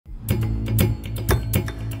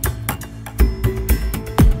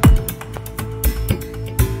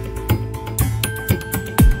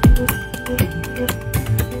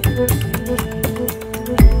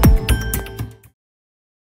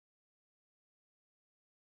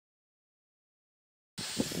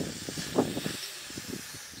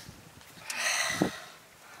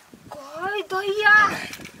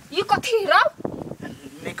कथी रो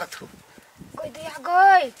नहीं कथू कोई दिया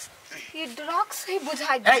गई ये ड्रग्स है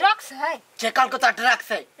बुझाई ड्रग्स है जे कलकत्ता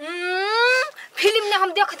ड्रग्स है फिल्म में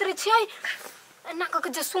हम देखत रही छियै ना क के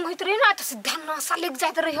जे सुंघत रही ना तो सीधा नशा लग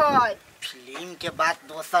जात रही है फिल्म के बात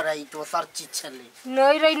दोसर है दोसर चीज छले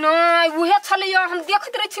नहीं रही नहीं उहे छले हम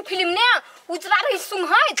देखत रही छी फिल्म ने उजरा रही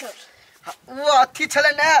सुंघाइत वो अथी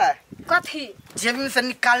छले ना कथी जेब में से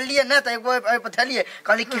निकाल लिए ना तो एगो बतलिए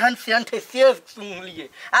कहली केहन सेंट है से सुन लिए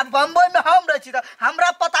अब बम्बई में हम रही छी त हमरा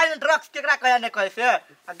पता नहीं ड्रग्स केकरा कहे ने कहे से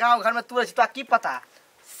गांव घर में तू रही छी तो की पता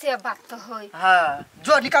से बात तो होय हां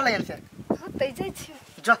जो निकाल ले से हां तै जाय छी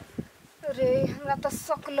जो अरे हमरा तो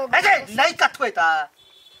शक लग अरे नहीं कथबै ता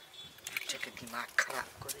के दिमाग खराब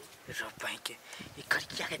करे रोपाई के ई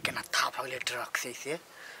करिया के केना था भगले ड्रग्स से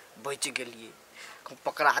बच गेलिए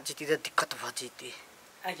पकड़ा जेती रे दिक्कत भ जेती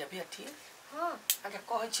आजा बेटी हां आगे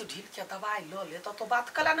कहै छी ढील के दवाई ल ले तो बात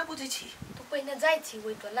कला न बुझै छी तू पहिने जाय छी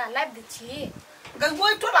ओइ टोला लाइव दे छी गई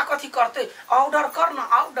ओइ टोला कथी करते ऑर्डर कर ना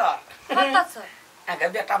ऑर्डर पता सर आगे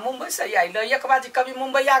बेटा मुंबई से आइल एक बाजी कभी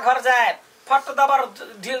मुंबईया घर जाए फट दबर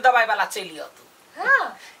ढील दवाई वाला चलियो तू हां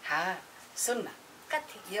हां सुन ना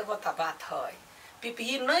कथी ये बता बात है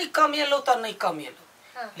पिपी नहीं कमेलो तो नहीं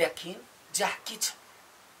कमेलो लेकिन जा किछ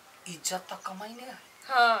इज्जत तो कमाइने है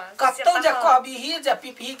हां कतो जे कहबी ही जे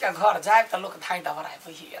पिपी के घर जाए त लोग धाई डबराए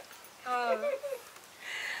बहिए हां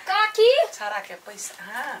काकी छारा के पैसा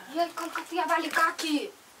हां ये कलकतियावाली काकी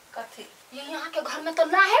कथी ये यहाँ के घर में तो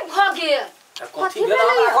ना है भ गेल कथी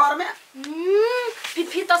भेल घर में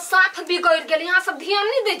पिपी तो साथ बिगड़ गेल यहाँ सब ध्यान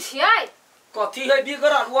नहीं दै छियै कथी है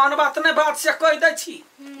बिगड़ल वन बात ने बात से कह दै छी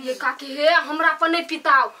ये काकी हे हमरा पर नहीं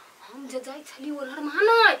पिताओ हम जे जाई छली ओलर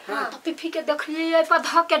मानै तो पिपी के देखलिए पर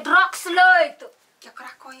ध के ड्रग्स लैत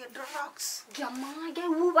केकरा कहे ड्रग्स जमा गे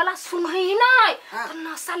उ वाला सुनहि ही नहीं तो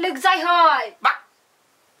नशा लग जाय है बा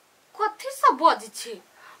कथी सब बज छी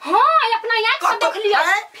हां अपना आंख से देख लिया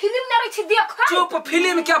फिल्म ने रही छी देख चुप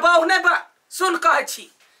फिल्म के बाहु नहीं बा सुन कहै छी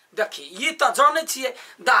देखी ये तो जाने छिए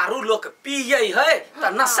दारू लोग पिए है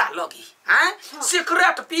त नशा लगी हैं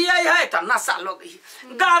सिगरेट पिए है त नशा लगी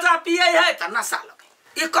गांजा पिए है त नशा लगी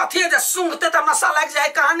ई कथी जे सुंघते त नशा लग जाए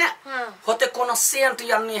कहां ने होते कोनो सेंट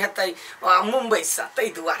या नहीं हेतै मुंबई से तै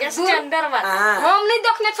दुआरे चंद्र वाला हम नहीं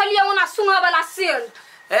देखने छलिए ओना सुंघा वाला सेंट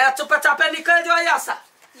ए चुप चापे निकल जो ऐसा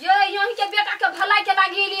ये यही के बेटा के भलाई के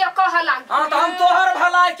लागी लिए कह लागी हां त हम तोहर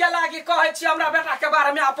भलाई के लागी कहै छी हमरा बेटा के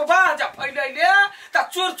बारे में अफवाह ज फैलैले त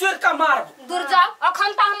चूर चूर के मारब दूर जाओ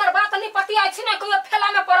अखन त हमर बात नहीं पति आइ छी ने कोई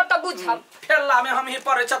फेला में पड़ब त बुझब फेला में हम ही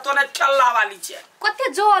पड़े छ तो ने ठेला वाली छे कते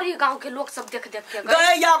जोरी गांव के लोग सब देख देख के गए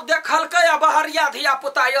या देखल के या बहरिया धिया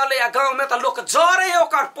पुता आले या गांव में त लोग जोरे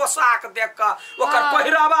ओकर पोशाक देख के ओकर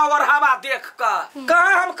पहिरावा ओढ़ावा देख के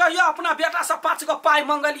कहां हम कहियो अपना बेटा से 5 गो पाई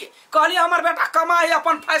मंगलिए कहली हमर बेटा कमाई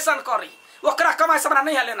अपन फैशन करी ओकरा कमाई से हमरा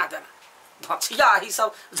नहीं लेना देना धछिया ही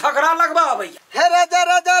सब झगड़ा लगबा भैया हे राजा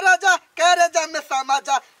राजा राजा के राजा में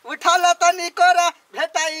समाजा उठा ल तनी कोरा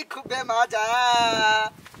भेटाई खूबे मजा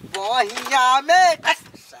बहिया में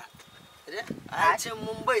रे आज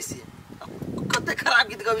मुंबई से कते खराब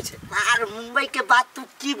गीत गबी छे यार मुंबई के बात तू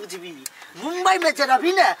की बुझबी मुंबई में जे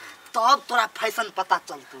रहबी ना तब तोरा फैशन पता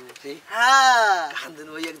चलतू हां कांदन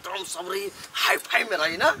वो एकदम सब रही हाई फाई में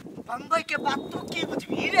रही ना मुंबई के बात तू की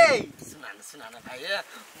बुझबी रे सुना ना भाई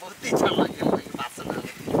बहुत ही अच्छा लगे भाई बात सुना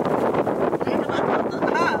एक बात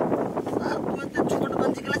हां तू तो छोट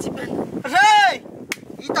बंजी के छिपन रे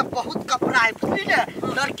ई त बहुत कपड़ा है बुझली ना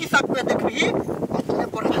लड़की सब पे देखबी अपने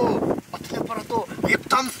पर तो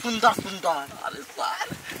एकदम सुंदर सुंदर अरे साल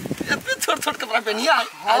इतने छोट कपड़ा पहनिया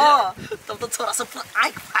हां तब तो छोरा सब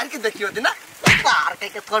आंख फाड़ के देखियो थी ना पार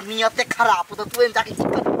के तोर नियत खराब हो तो तू जाके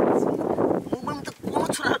मुंबई में तो कोनो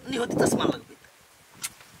छोरा नहीं होती चश्मा लगबी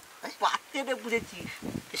बातें ने बुझे छी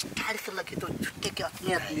स्टाइल से लगे तो छुट्टे के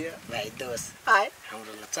अपने भाई दोस्त आए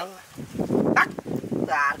हमरो चल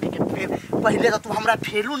यार के पहले तो तू हमरा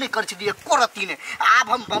भेलू नहीं कर छिए करती ने अब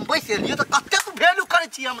हम बम्बई से लिए तो कते तू भेलू करे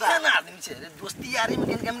छी हमरा ना आदमी छे दोस्ती यारी में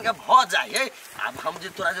किनका भ जाए है अब हम जे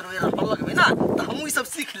तोरा जरूर रहल लगबे ना तो हम ई सब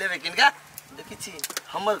सीख लेबे किनका देखि छी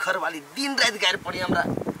हमर घर वाली दिन रात गायर पड़ी हमरा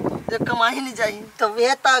जे कमाई नहीं जाई तो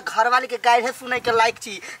वे त घर वाले के गायर है सुने के लायक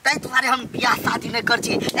छी तै तुम्हारे हम बियाह शादी नहीं कर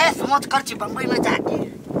छी ए समझ कर छी बम्बई में जाके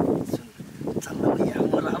सुन चल भैया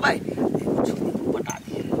हम रहबै बता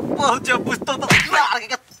दिए बहुत जब बुझतो तो मार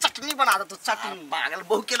के चटनी बना दे तू चटनी पागल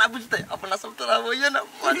बहु के ना बुझते अपना सब तो रहबो ना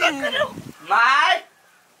मजा करो माय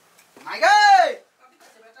गए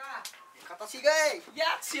बेटा कत छी गए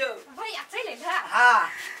या छियो भैया चले ला हां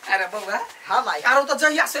अरे बउआ हां भाई आरो तो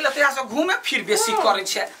जहिया से लते से घूमे फिर बेसी करे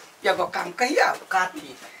छे एगो काम कहिया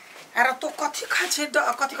काठी अरे तो कथि खाइ छे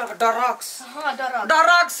कथि कर ड्रग्स हां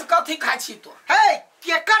ड्रग्स कथि खाइ छी तो हे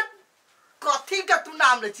केकर कथी के तू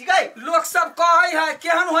नाम ले छी गई? लोग सब कहै है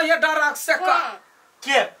केहन हो ये डरक से का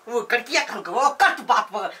के वो कड़किया कहल के वो कट बात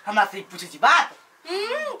पर हमरा से पूछे छी बात।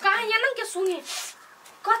 कहां ये न के सुनी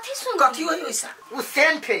कथी सुन कथी होई वैसा वो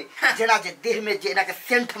सेंट है जेना जे देह में जेना के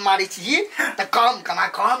सेंट मारी छी त काम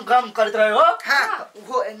करत रहे हो। हां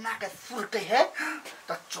वो एना के सुर के है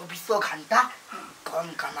तो 24 घंटा काम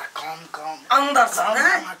अंदर से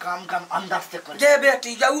काम अंदर से कर जे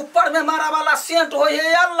बेटी ये ऊपर में मारा वाला सेंट होय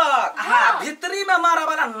है अलग हां भीतरी में मारा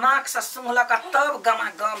वाला नाक से सुंघला का तब गम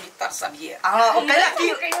भीतर सब ये हां ओ कहला कि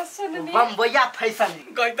बम्बैया फैशन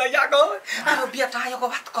गई दया गो अरे बेटा एगो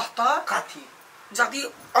बात कहता कथी जदी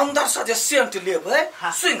अंदर से जे सेंट लेबे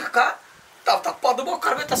सुंघ का तब तक पदबो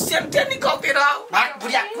करबे त सेंटे निकलते रहो। बात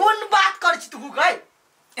बुढ़िया कौन बात कर छी तू गई?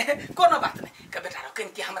 कोनो बात नहीं के बेटा किन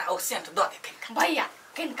के हमरा ओ सेंट द दे भैया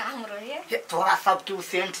किन का हमरो है तोरा सब के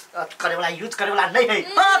सेंट करे वाला यूज करे वाला नहीं है।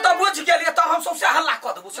 हां त बुझ गेलिए त हम सबसे हल्ला क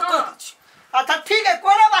देबो से कह दी छी। अच्छा ठीक है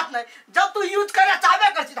कोनो बात नहीं जब तू यूज करे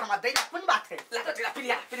चाहबे कर छी त हमरा देना कौन बात है। ला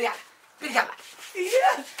प्रिया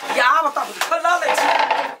या बता खला ले छी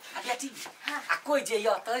बेटी आ कोई जे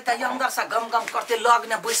य त अंदर से गम करते लग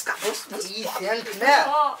ने बैस का ई सेंट ने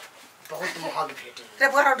बहुत महंग भेटे रे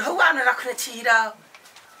बड़ा ढौआ ने रखने छी रा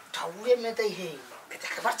ढौए में दे है बेटा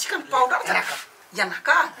के बड़ चिकन पाउडर या ना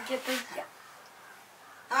का ये तो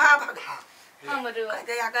हां भाग हमरो कह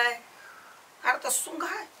दे आ गए अरे तो सुंगा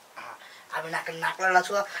है अब ना के नाक लड़ा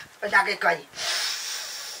छो ना के कही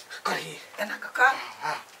कही एना का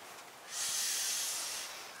हां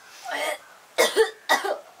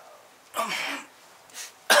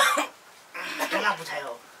केना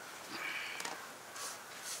बुझायो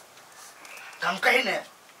हम कही ने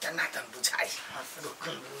केना तन बुझाई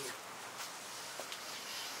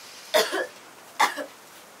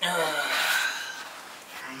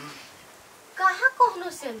कहां कोनो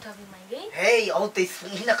सेंट अभी मांगे हे औ ते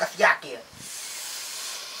सुनी न कसिया के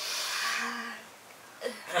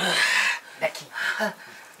देखी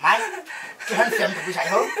माय केहन सेंट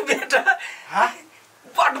बुझायो बेटा हां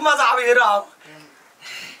बड़ मजा आवे रहा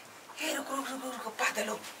हे रुक पाते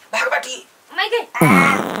लो भाग बेटी मांगे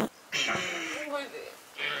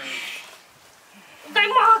गई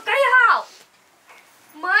मां कई हाउ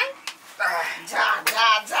माय जा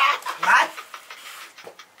माय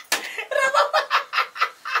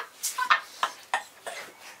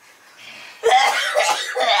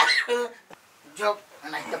जो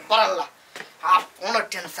नहीं तो परला आप कोनो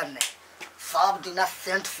टेंशन नहीं सब दिन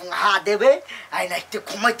सेंट सुंघा देबे आई नहीं तो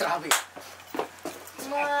घुमैत रहबे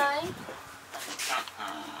माय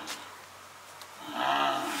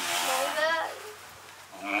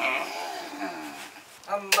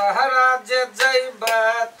हम महाराज जइबा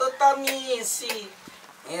तो तमीसी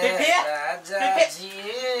पिपी राजा जी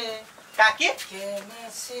काकी केने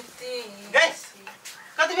सिटी गइस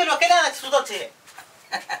कति बेलो केना सुतो छे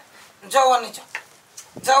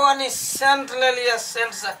जवानी सेंट ले लिया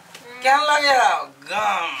सेंट से क्या लगे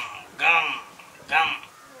गम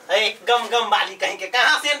ए गम वाली कहीं के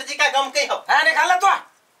कहां सेंट जी का गम कहीं हो है निकाल तो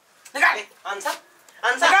निकाल अंशा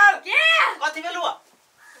निकाल कति बेलो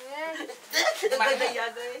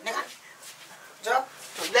निकाल जो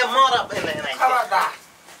ले मार पहले नहीं खबरदार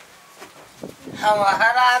हम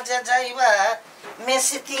महाराज जइबा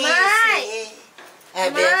मेसिती से ए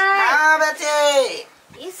बे हां बेटे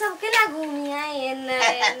ये सब के ला घूमी आए ना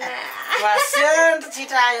सेंट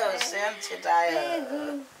छिटायो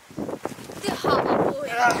ते हवा बोए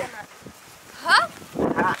हां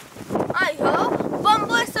हां आई हो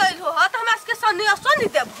बम्बई सैल हो त हमरा के सनी असनी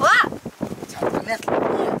दे भवा सनेस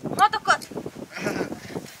हां तो कत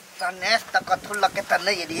सनेस त कथु लगे त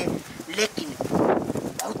नहीं लिए लेकिन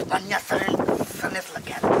बहुत बढ़िया सनेस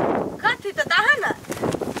लगे कथी त दाहा ना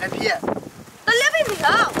लेबिए तो लेबे नहीं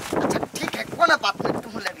हो अच्छा ठीक है कोना बात नहीं तू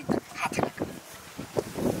लेबी त हाथ लगा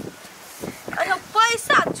अच्छा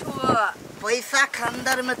पैसा छुआ पैसा के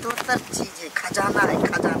अंदर में तो सब चीज है खजाना है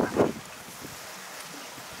खजाना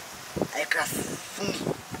एकरा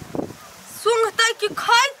सुंघतै कि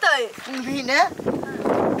खैतै सुंघी ने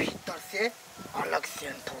भीतर से अलग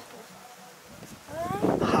सेंट हो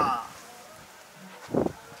हाँ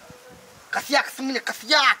कसिया के सुंघी ने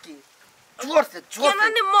कसिया के जोर से केना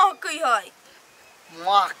ने महकै है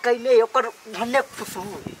मां कैले ओकर धन्य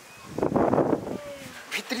खुशबू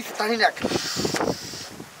भीतरी से तनी रख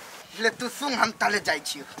ले तू सुन हम ताले जाई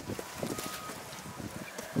छी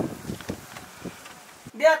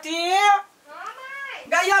बेटी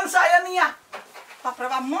गयन सायनिया बाप रे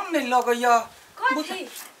बा मन नहीं लगैया कथी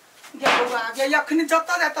गेलुआ जे यखनी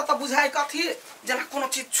जत्ता जाता त बुझाइ कथी जेना कोनो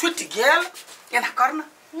चीज छुटि गेल एना करना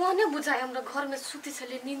मोने बुझाय हमरा घर में सुती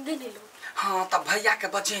छले नींदे नहीं लो हां त भैया के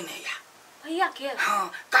बजे नहीं या भैया के हां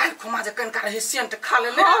काल खुमा जे कनका रहे सेंट खा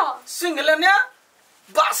लेले सिंग लेने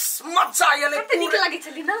बस मजा आइले कते निक लागे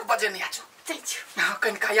छली ना बजे नहीं आछो चल छु हां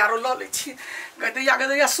कनका यारो ल ले छी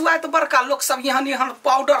गदैया सुआय तो बड़का लोग सब यहाँ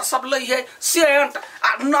पाउडर सब लई है सेंट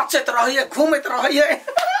आ नाचत रहिए घूमत रहिए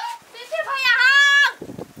पीपी भैया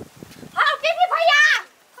हां पीपी भैया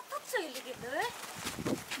कत चल गेल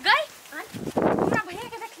गई हमरा भैया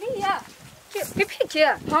के देखली या पीपी के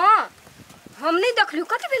हां हम नहीं देखलियो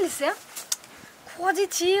कते बेली से खोजी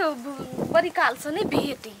छी बड़ी काल से नहीं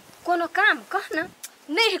भेटी कोनो काम कह ना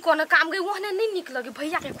नहीं कोनो काम गई वहने नहीं निक लगे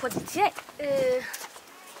भैया के खोजी छी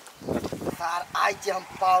सर आज जे हम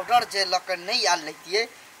पाउडर जे लक नहीं आल लेतिए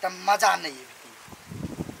त मजा नहीं आती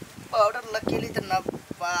पाउडर लकेली त न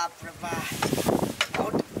बाप रे बाप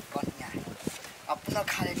बहुत बढ़िया है अपना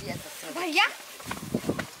खा लिया त भैया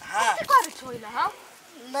हां के करे छोइला हां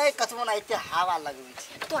नहीं कतमो ना इते हवा लगबै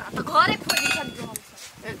छी तोरा त घरे खोजी छन जो हम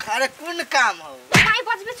घरे कोन काम हो माई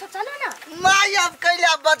बजबे छ चलो ना माई अब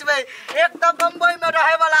कैला बजबै एक त बम्बई में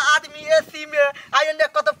रहे वाला आदमी एसी में आइने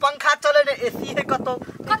कतो पंखा चले ने एसी है कतो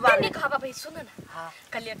कते निक हवा भाई सुन ना हां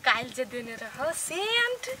कलिया काल जे देने रह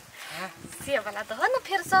सेंट से वाला तो है ना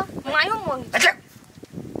फिर से मायो मंग अच्छा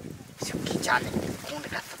सबकी जाने कौन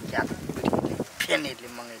का सब याद फेने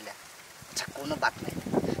ले मंगैला अच्छा कोनो बात नहीं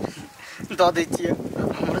द दै छियै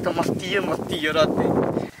हमरो तो मस्ती रहते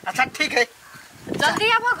अच्छा ठीक है जल्दी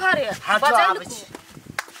आबो घरे बजाई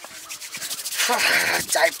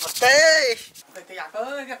चाय पड़ते देखते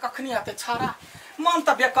या कखनी आते छारा मन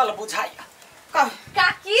त बेकल बुझाइया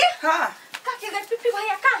काकी हां काकी गई पीपी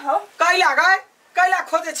भैया का हो कैला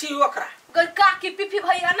खोजे छी ओकरा गई काकी पीपी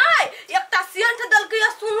भैया नहीं एकटा सेंट दल के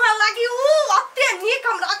सुनवा लागी ऊ अते निक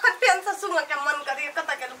हमरा अखन पेन से सुन के मन करे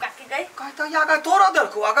कता के काकी गई कह तो या तोरो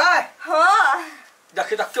दलको अगै हां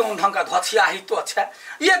देखि त क्यों ढंग का धछिया ही तो छै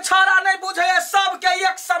ये छारा नहीं बुझे है सब के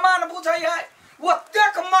एक समान बुझे है वो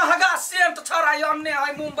तक महंगा सेंट छारा अन्ने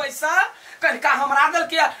है मुंबई से कनका हमरा दल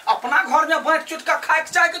के अपना घर में बैठ चुटका खाए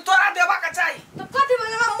के चाहे कि तोरा देबा के चाहिए तो कथि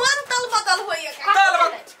बोले मन तल बदल होइए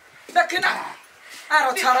देखि ना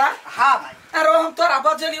आरो छारा हां भाई आरो हम तोरा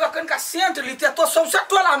बजेली कनका सेंट लीते तो सबसे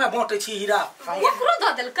टोला में बांटे छी हीरा ओकरो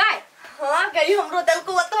द देल काय हां गई हमरो दल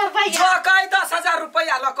को तोर भैया जो काई 10,000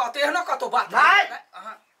 रुपया ल कहते है ना कतो बात नहीं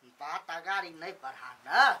बात अगाड़ी नहीं बढ़ा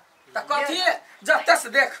ना त कथि जते से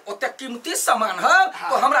देख ओते कीमती सामान है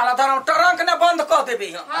तो हमरा ला धरम ट्रंक ने बंद कर देबे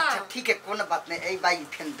हम अच्छा ठीक है कोनो बात नहीं एई बाई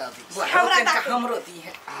फेन द दी हमरा हमरो दी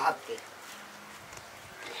है आपके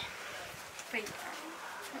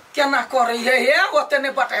केना करे है ये ओते ने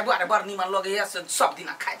बटाई बारे बरनी मान लगे है सब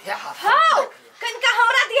दिना खाइ है हां कनका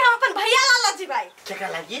हमरा दी हम अपन भैया ला ला जी भाई केका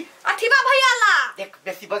लागी अठीबा भैया ला देख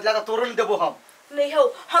बेसी बजला तो तोरो न देबो हम नहीं हो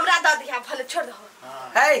हमरा द दिया भले छोड़ दो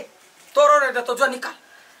है तोरो रे दे तो जो निकाल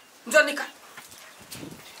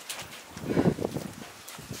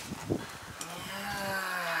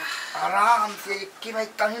आराम से कि भाई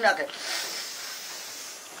कहीं ना के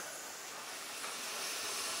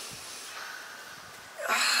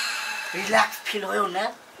रिलैक्स फील होयो ना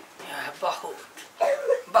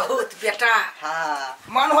बहुत बेटा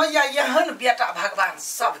हां मन हो या यहन बेटा भगवान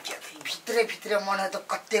सब के थी भीतरे मन है तो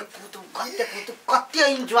कत्ते कत्ते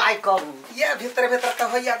एंजॉय करू ये भीतर तो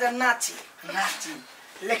होया जे नाची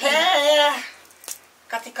लेकिन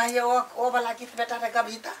कथि कहिए ओ वाला गीत बेटा रे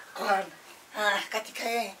गबीता कौन हां कथि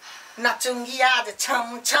कहे नाचूंगी आज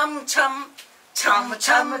छम छम छम छम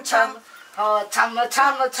छम छम हाँ छम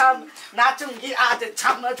छम छम नाचूंगी आज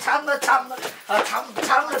छम छम छम छम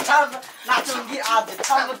छम छम नाचूंगी आज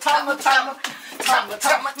छम छम छम छम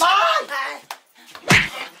छम माय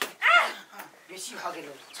बेसी भ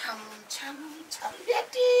गेलो छम छम छम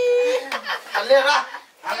बेटी अले रा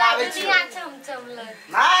हम आबै छी छम छम ल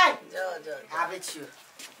माय जो आबै छी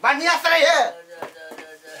बढ़िया से रहे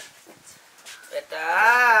बेटा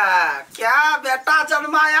क्या बेटा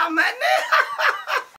जन्माया मैंने